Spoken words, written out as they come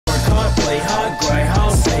play hard, grind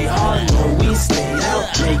hard, stay hard, no we stay out,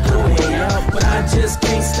 make your way out, but I just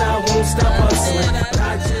can't stop, won't stop hustling, but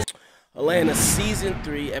I just... Atlanta Season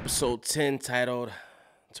 3, Episode 10, titled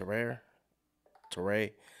Teray,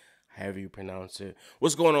 however you pronounce it.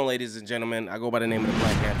 What's going on, ladies and gentlemen? I go by the name of the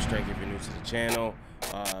Black Abstract if you're new to the channel.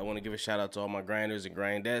 I want to give a shout out to all my grinders and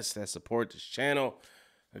grindettes that support this channel.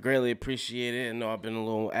 I greatly appreciate it. I know I've been a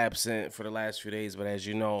little absent for the last few days, but as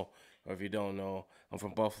you know, or if you don't know, I'm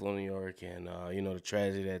from Buffalo, New York, and you know the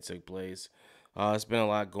tragedy that took place. It's been a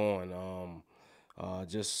lot going.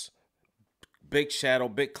 Just big shadow,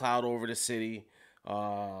 big cloud over the city.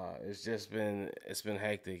 It's been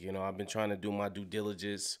hectic. You know, I've been trying to do my due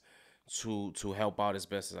diligence to help out as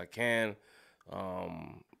best as I can.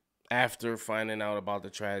 After finding out about the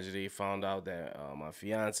tragedy, found out that my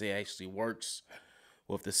fiance actually works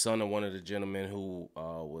with the son of one of the gentlemen who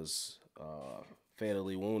was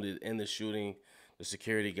fatally wounded in the shooting, the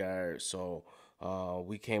security guard. So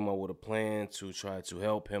we came up with a plan to try to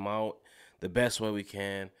help him out the best way we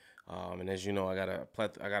can. And as you know, I got a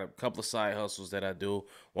couple of side hustles that I do.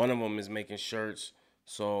 One of them is making shirts.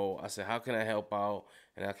 So I said, how can I help out?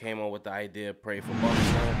 And I came up with the idea, Pray for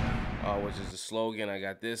Buffalo, which is the slogan. I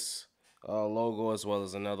got this logo as well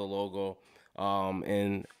as another logo.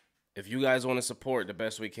 And if you guys want to support the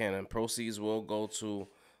best we can, and proceeds will go to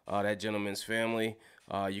that gentleman's family,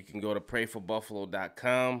 you can go to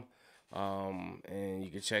prayforbuffalo.com, and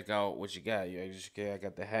you can check out what you got. I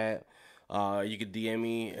got the hat. You can DM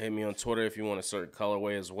me, hit me on Twitter if you want a certain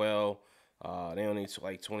colorway as well. They only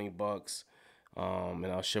like $20, and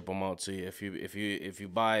I'll ship them out to you. If you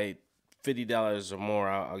buy $50 or more,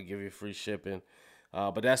 I'll give you free shipping.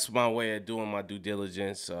 But that's my way of doing my due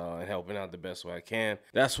diligence and helping out the best way I can.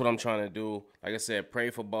 That's what I'm trying to do. Like I said,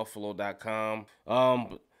 prayforbuffalo.com.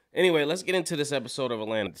 Anyway, let's get into this episode of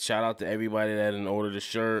Atlanta. Shout out to everybody that didn't order the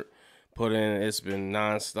shirt. Put in, it's been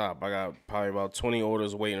nonstop. I got probably about 20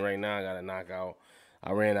 orders waiting right now. I got to knock out.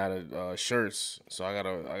 I ran out of shirts, so I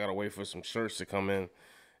gotta wait for some shirts to come in.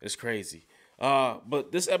 It's crazy.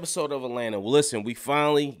 But this episode of Atlanta, well, listen, we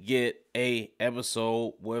finally get a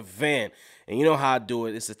episode with Van. And you know how I do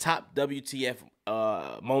it. It's the top WTF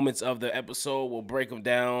moments of the episode. We'll break them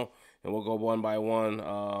down, and we'll go one by one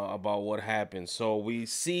about what happened. So we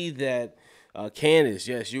see that Candace,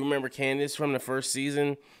 yes, you remember Candace from the first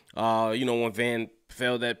season. You know, when Van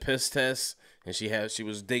failed that piss test, and she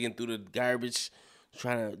was digging through the garbage,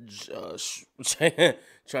 trying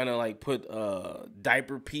to like put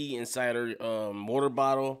diaper pee inside her water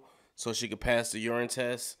bottle so she could pass the urine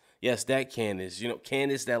test. Yes, that Candace. You know,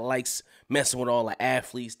 Candace that likes messing with all the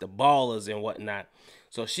athletes, the ballers and whatnot.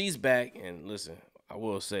 So she's back, and listen, I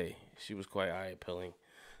will say she was quite eye-appealing.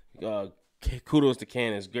 Kudos to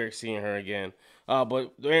Candace. Great seeing her again.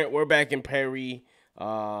 But we're back in Perry,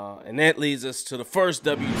 and that leads us to the first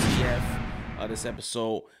WTF of this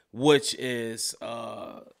episode, which is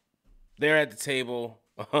they're at the table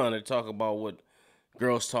to talk about what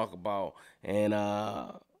girls talk about, and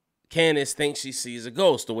Candace thinks she sees a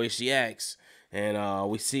ghost the way she acts, and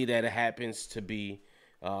we see that it happens to be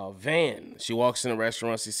Van. She walks in the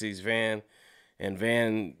restaurant, she sees Van, and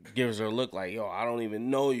Van gives her a look like, yo, I don't even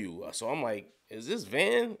know you. So I'm like, is this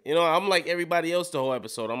Van? You know, I'm like everybody else the whole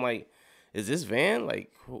episode. I'm like, is this Van?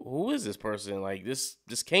 Like, who is this person? Like, this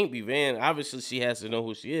can't be Van. Obviously, she has to know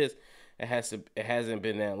who she is. It hasn't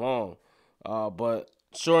been that long. But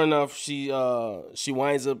sure enough, she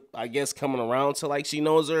winds up, I guess, coming around to like she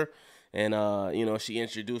knows her, and you know, she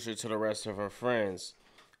introduced her to the rest of her friends.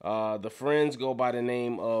 The friends go by the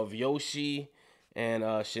name of Yoshi and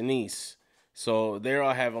Shanice. So they're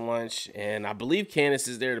all having lunch, and I believe Candace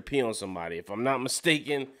is there to pee on somebody, if I'm not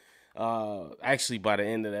mistaken. Actually, by the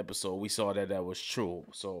end of the episode, we saw that was true.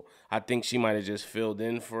 So I think she might have just filled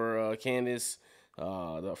in for Candace.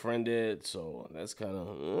 The friend did. So that's kind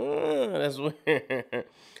of that's weird.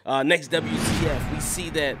 Next WTF, we see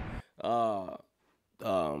that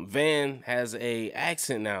Van has a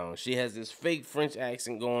accent now. She has this fake French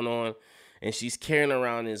accent going on, and she's carrying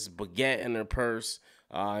around this baguette in her purse.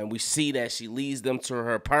 And we see that she leads them to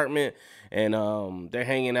her apartment, and they're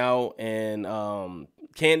hanging out, and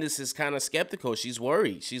Candace is kind of skeptical. She's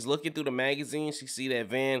worried. She's looking through the magazine. She see that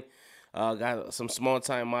Van got some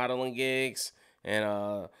small-time modeling gigs,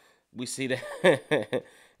 and we see that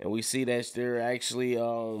they're actually,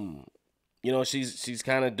 you know, she's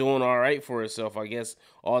kind of doing all right for herself, I guess,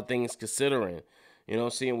 all things considering. You know,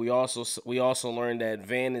 seeing we also learned that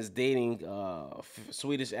Van is dating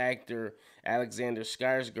Swedish actor Alexander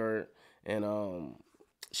Skarsgård, and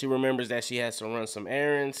she remembers that she has to run some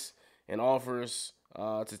errands and offers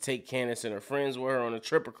to take Candace and her friends with her on a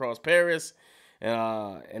trip across Paris.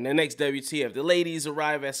 And the next WTF, the ladies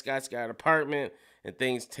arrive at Scott's apartment, and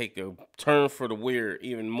things take a turn for the weird,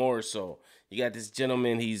 even more so. You got this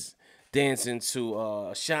gentleman, he's dancing to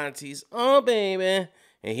Ashanti's "Oh Baby,"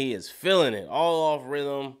 and he is feeling it, all off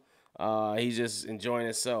rhythm. He's just enjoying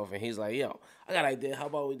himself, and he's like, yo, I got an idea. How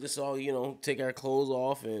about we just all, take our clothes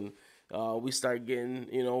off and we start getting,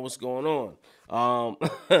 what's going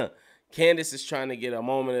on. Candace is trying to get a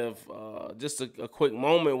moment of just a quick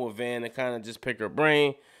moment with Van to kind of just pick her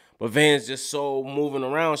brain. But Van's just so moving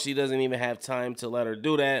around, she doesn't even have time to let her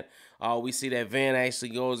do that. We see that Van actually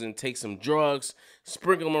goes and takes some drugs,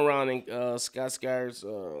 sprinkle them around in Scott Sky's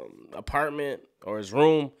apartment or his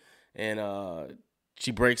room, and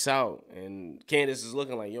she breaks out. And Candace is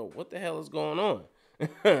looking like, yo, what the hell is going on?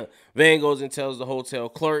 Van goes and tells the hotel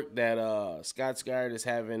clerk that Scott Skard is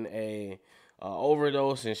having a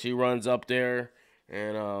overdose, and she runs up there.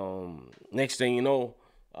 And next thing you know,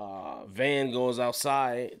 Van goes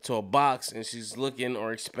outside to a box, and she's looking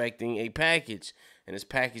or expecting a package, and this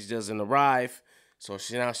package doesn't arrive. So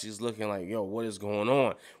now she's looking like, yo, what is going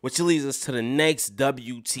on? Which leads us to the next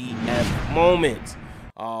WTF moment.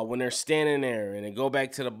 When they're standing there and they go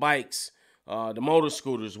back to the bikes, the motor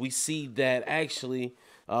scooters, we see that actually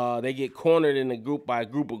they get cornered in a group by a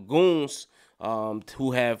group of goons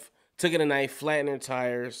who have taken a knife, flattened their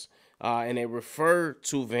tires, and they refer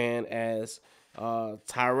to Van as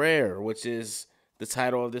Tyrere, which is the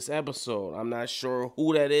title of this episode. I'm not sure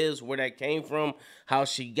who that is, where that came from, how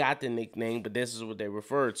she got the nickname, but this is what they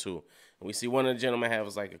refer to. And we see one of the gentlemen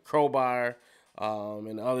has like a crowbar,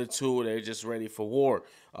 and the other two, they're just ready for war.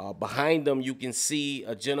 Behind them, you can see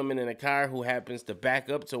a gentleman in a car who happens to back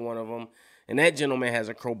up to one of them, and that gentleman has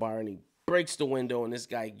a crowbar, and he breaks the window, and this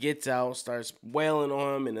guy gets out, starts wailing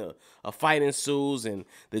on him, and a fight ensues, and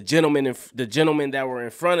the gentlemen that were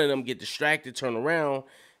in front of them get distracted, turn around,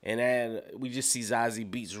 and then we just see Zazie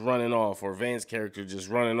Beetz running off, or Van's character just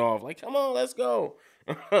running off, like, come on, let's go.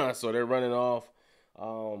 So they're running off,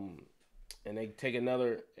 and they take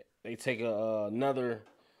another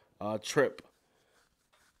trip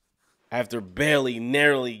after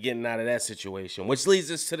narrowly getting out of that situation, which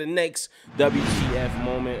leads us to the next WTF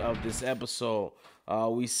moment of this episode.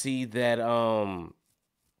 We see that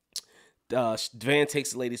Van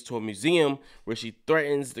takes the ladies to a museum where she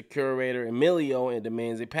threatens the curator, Emilio, and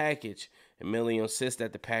demands a package. Emilio insists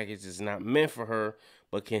that the package is not meant for her,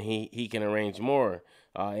 but he can arrange more.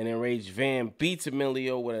 An enraged Van beats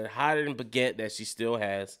Emilio with a hardened baguette that she still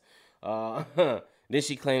has. Then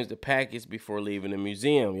she claims the package before leaving the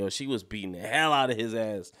museum. Yo, she was beating the hell out of his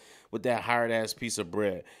ass with that hard-ass piece of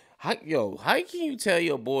bread. How can you tell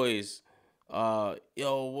your boys, bro,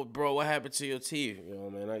 what happened to your teeth? Yo,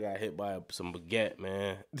 man, I got hit by some baguette,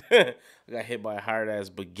 man. I got hit by a hard-ass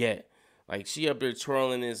baguette. Like, she up there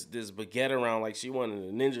twirling this baguette around like she one of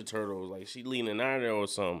the Ninja Turtles. Like, she leaning out there or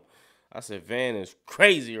something. I said, Van is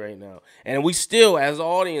crazy right now. And we still, as an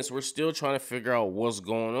audience, we're still trying to figure out what's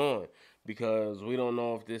going on. Because we don't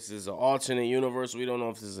know if this is an alternate universe. We don't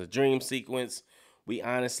know if this is a dream sequence. We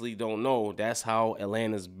honestly don't know. That's how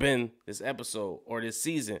Atlanta's been this episode or this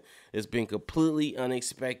season. It's been completely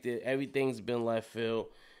unexpected. Everything's been left field.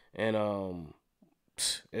 And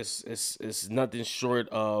it's nothing short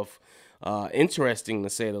of interesting, to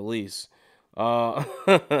say the least.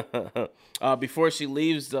 Before she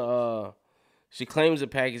leaves she claims the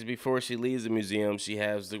package before she leaves the museum. She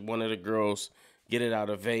has one of the girls get it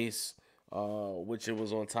out of vase, which it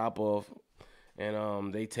was on top of,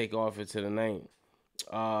 and they take off into the night.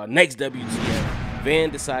 Next WTF, Van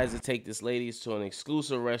decides to take this ladies to an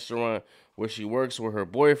exclusive restaurant where she works with her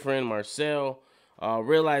boyfriend, Marcel.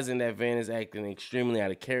 Realizing that Van is acting extremely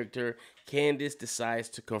out of character, Candace decides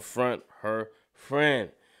to confront her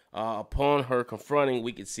friend. Upon her confronting,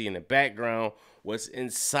 we can see in the background what's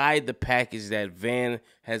inside the package that Van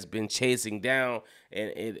has been chasing down, and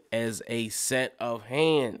it is a set of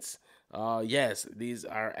hands. Yes, these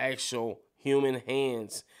are actual human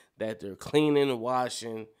hands that they're cleaning,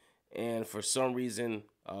 washing, and for some reason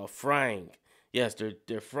frying. Yes,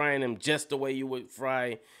 they're frying them just the way you would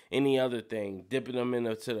fry any other thing, dipping them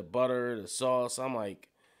into the butter, the sauce. I'm like,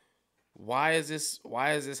 why is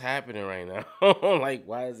this happening right now? Like,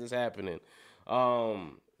 why is this happening?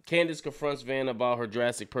 Candace confronts Van about her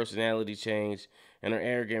drastic personality change and her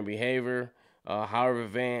arrogant behavior. However,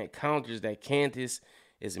 Van counters that Candace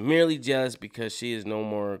is merely jealous because she is no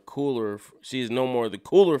more the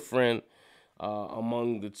cooler friend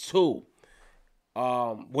among the two.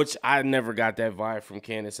 Which I never got that vibe from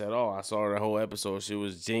Candace at all. I saw her the whole episode. She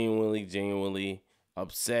was genuinely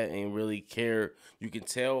upset and really cared. You can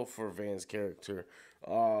tell for Van's character.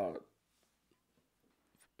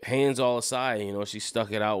 hands all aside, she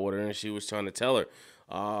stuck it out with her and she was trying to tell her.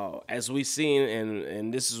 As we seen,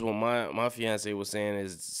 and this is what my fiance was saying,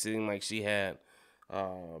 is it seemed like she had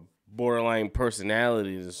borderline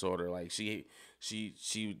personality disorder. Like she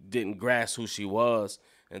didn't grasp who she was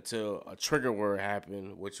until a trigger word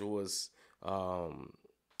happened, which was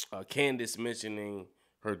Candace mentioning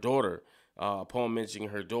her daughter. Upon mentioning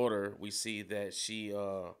her daughter, we see that she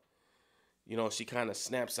she kind of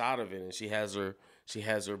snaps out of it, and she has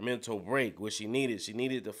her mental break, which she needed. She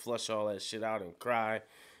needed to flush all that shit out and cry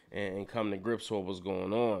and come to grips with what was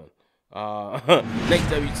going on. Next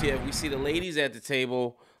WTF, we see the ladies at the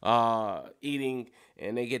table eating,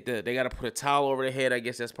 and they got to put a towel over their head. I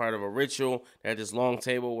guess that's part of a ritual. They're at this long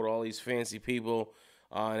table with all these fancy people,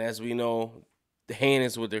 and as we know, the hand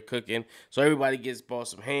is what they're cooking. So everybody bought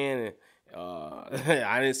some hand. And,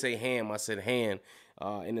 I didn't say ham, I said hand.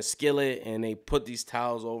 In the skillet, and they put these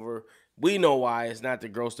towels over. We know why. It's not to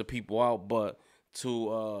gross the people out, but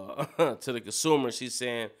to to the consumer, she's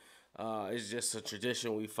saying it's just a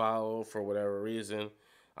tradition we follow for whatever reason.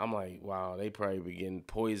 I'm like, wow, they probably been getting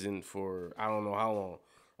poisoned for I don't know how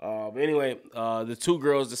long. But anyway, the two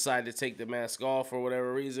girls decided to take the mask off for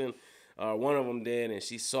whatever reason. One of them did, and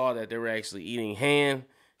she saw that they were actually eating ham,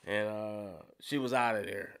 and she was out of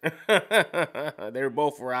there. They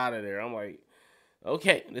both were out of there. I'm like,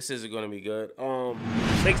 okay, this isn't going to be good.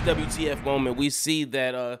 Next WTF moment, we see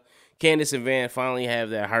that Candace and Van finally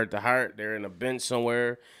have that heart-to-heart. They're in a bench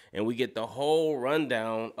somewhere, and we get the whole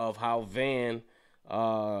rundown of how Van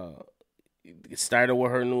started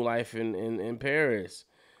with her new life in Paris.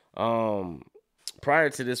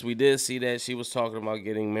 Prior to this, we did see that she was talking about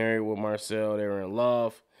getting married with Marcel. They were in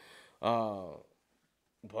love.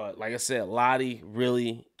 But like I said, Lottie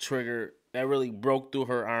really broke through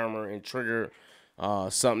her armor and triggered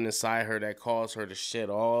something inside her that caused her to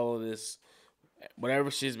shed all of this,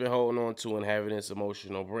 whatever she's been holding on to, and having this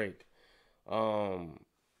emotional break.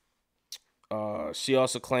 She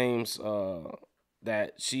also claims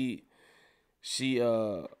that she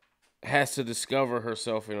has to discover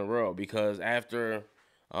herself in the world, because after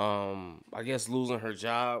I guess losing her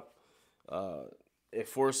job, it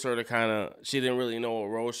forced her to she didn't really know what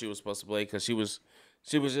role she was supposed to play, because she was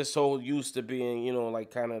just so used to being,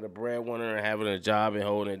 like kind of the breadwinner and having a job and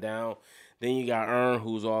holding it down. Then you got Ern,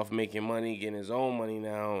 who's off making money, getting his own money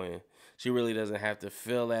now, and she really doesn't have to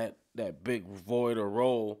fill that big void or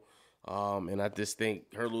role. And I just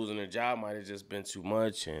think her losing her job might have just been too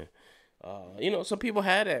much. And some people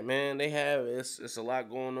had that, man. It's a lot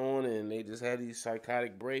going on, and they just had these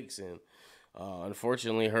psychotic breaks. And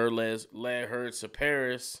unfortunately, her led her to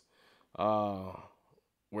Paris,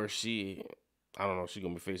 where she, I don't know if she's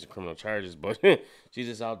going to be facing criminal charges, but she's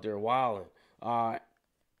just out there wilding.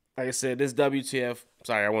 Like I said, this WTF,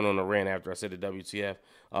 sorry, I went on a rant after I said the WTF,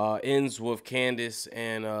 ends with Candace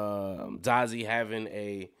and Zazie having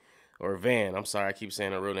Van, I'm sorry, I keep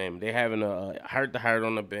saying her real name. They having a heart-to-heart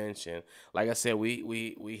on the bench. And like I said,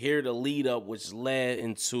 we hear the lead up, which led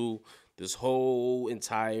into this whole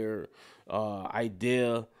entire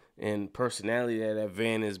idea and personality that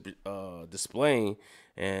Van is displaying.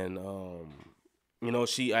 And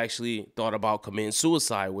she actually thought about committing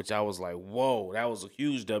suicide, which I was like, whoa, that was a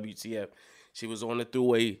huge WTF. She was on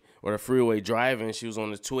the freeway driving. She was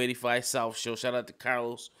on the 285 South show. Shout out to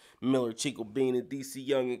Carlos Miller, Chico Bean, and DC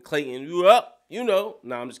Young, and Clayton. You up? No,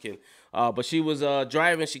 I'm just kidding. But she was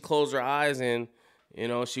driving. She closed her eyes, and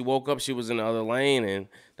she woke up. She was in the other lane, and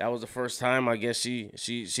that was the first time, I guess, she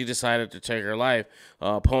decided to take her life.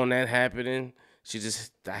 Upon that happening, she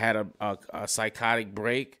just had a psychotic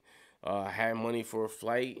break. Had money for a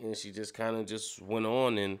flight, and she just kind of just went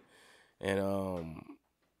on, and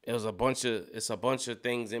it's a bunch of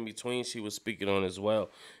things in between she was speaking on as well.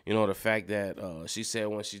 The fact that she said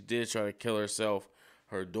when she did try to kill herself,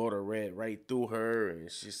 her daughter read right through her, and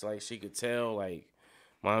she's like, she could tell, like,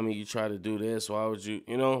 mommy, you try to do this, why would you,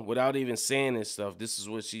 without even saying this stuff, this is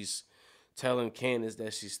what she's telling Candace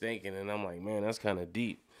that she's thinking. And I'm like, man, that's kind of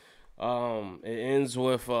deep. It ends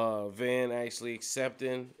with Van actually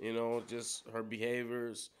accepting, just her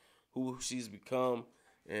behaviors, who she's become,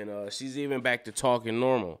 and she's even back to talking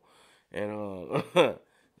normal. And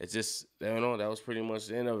it's just, that was pretty much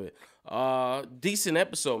the end of it. Decent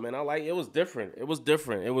episode, man. It was different. It was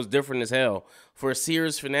different as hell. For a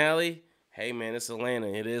series finale, hey, man, it's Atlanta.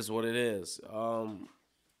 It is what it is.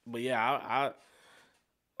 But yeah,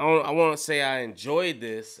 I want to say I enjoyed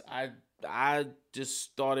this. I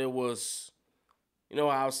just thought it was,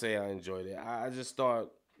 I'll say I enjoyed it. I just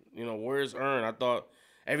thought, where's Ern? I thought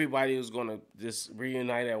everybody was going to just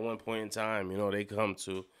reunite at one point in time. They come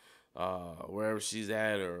to wherever she's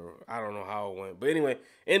at, or I don't know how it went. But anyway,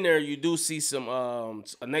 in there you do see some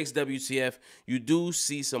next WTF. You do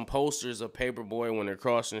see some posters of Paperboy when they're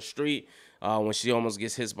crossing the street. When she almost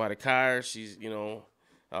gets hit by the car, she's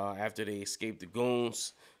after they escape the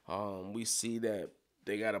goons. We see that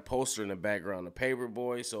they got a poster in the background of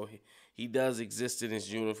Paperboy, so he does exist in this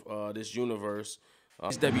universe.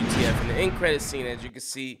 This WTF in the end credit scene, as you can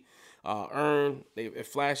see. It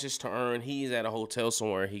flashes to Earn. He's at a hotel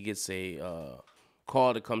somewhere. He gets a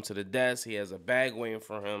call to come to the desk. He has a bag waiting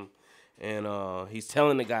for him, and he's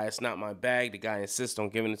telling the guy it's not my bag. The guy insists on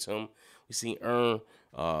giving it to him. We see Earn,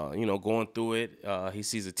 going through it. He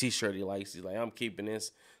sees a T-shirt he likes. He's like, I'm keeping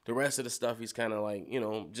this. The rest of the stuff, he's kind of like,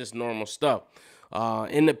 just normal stuff.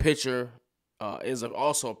 In the picture is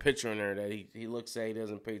also a picture in there that he looks at. He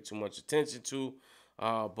doesn't pay too much attention to.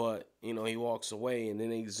 But, he walks away, and then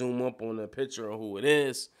they zoom up on the picture of who it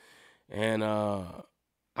is. And I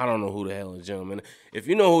don't know who the hell is, gentlemen. If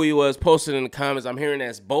you know who he was, post it in the comments. I'm hearing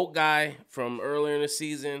that's Boat Guy from earlier in the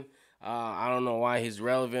season. I don't know why he's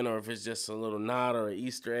relevant, or if it's just a little nod or an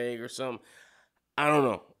Easter egg or something. I don't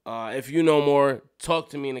know. If you know more, talk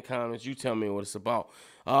to me in the comments. You tell me what it's about.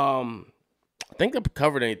 I think I've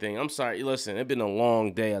covered anything. I'm sorry. Listen, it's been a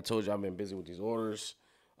long day. I told you I've been busy with these orders.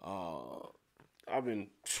 I've been,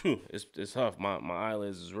 it's tough. My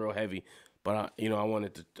eyelids is real heavy, but I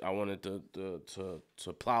wanted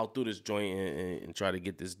to plow through this joint and try to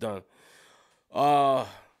get this done.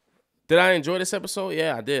 Did I enjoy this episode?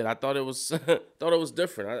 Yeah, I did. I thought it was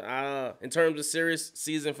different. In terms of serious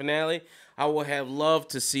season finale, I would have loved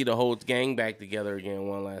to see the whole gang back together again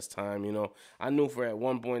one last time. I knew for at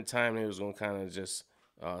one point in time they was gonna kind of just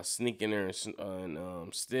sneak in there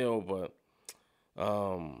and steal, but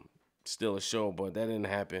still a show, but that didn't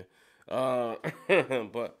happen.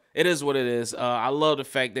 But it is what it is. I love the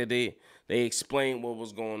fact that they explained what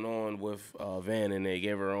was going on with Van, and they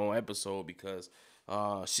gave her own episode, because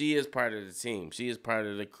she is part of the team. She is part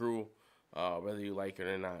of the crew, whether you like it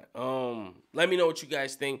or not. Let me know what you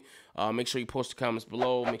guys think. Make sure you post the comments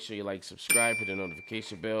below. Make sure you like, subscribe, hit the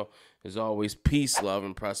notification bell. As always, peace, love,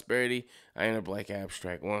 and prosperity. I am the Black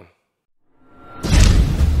Abstract One.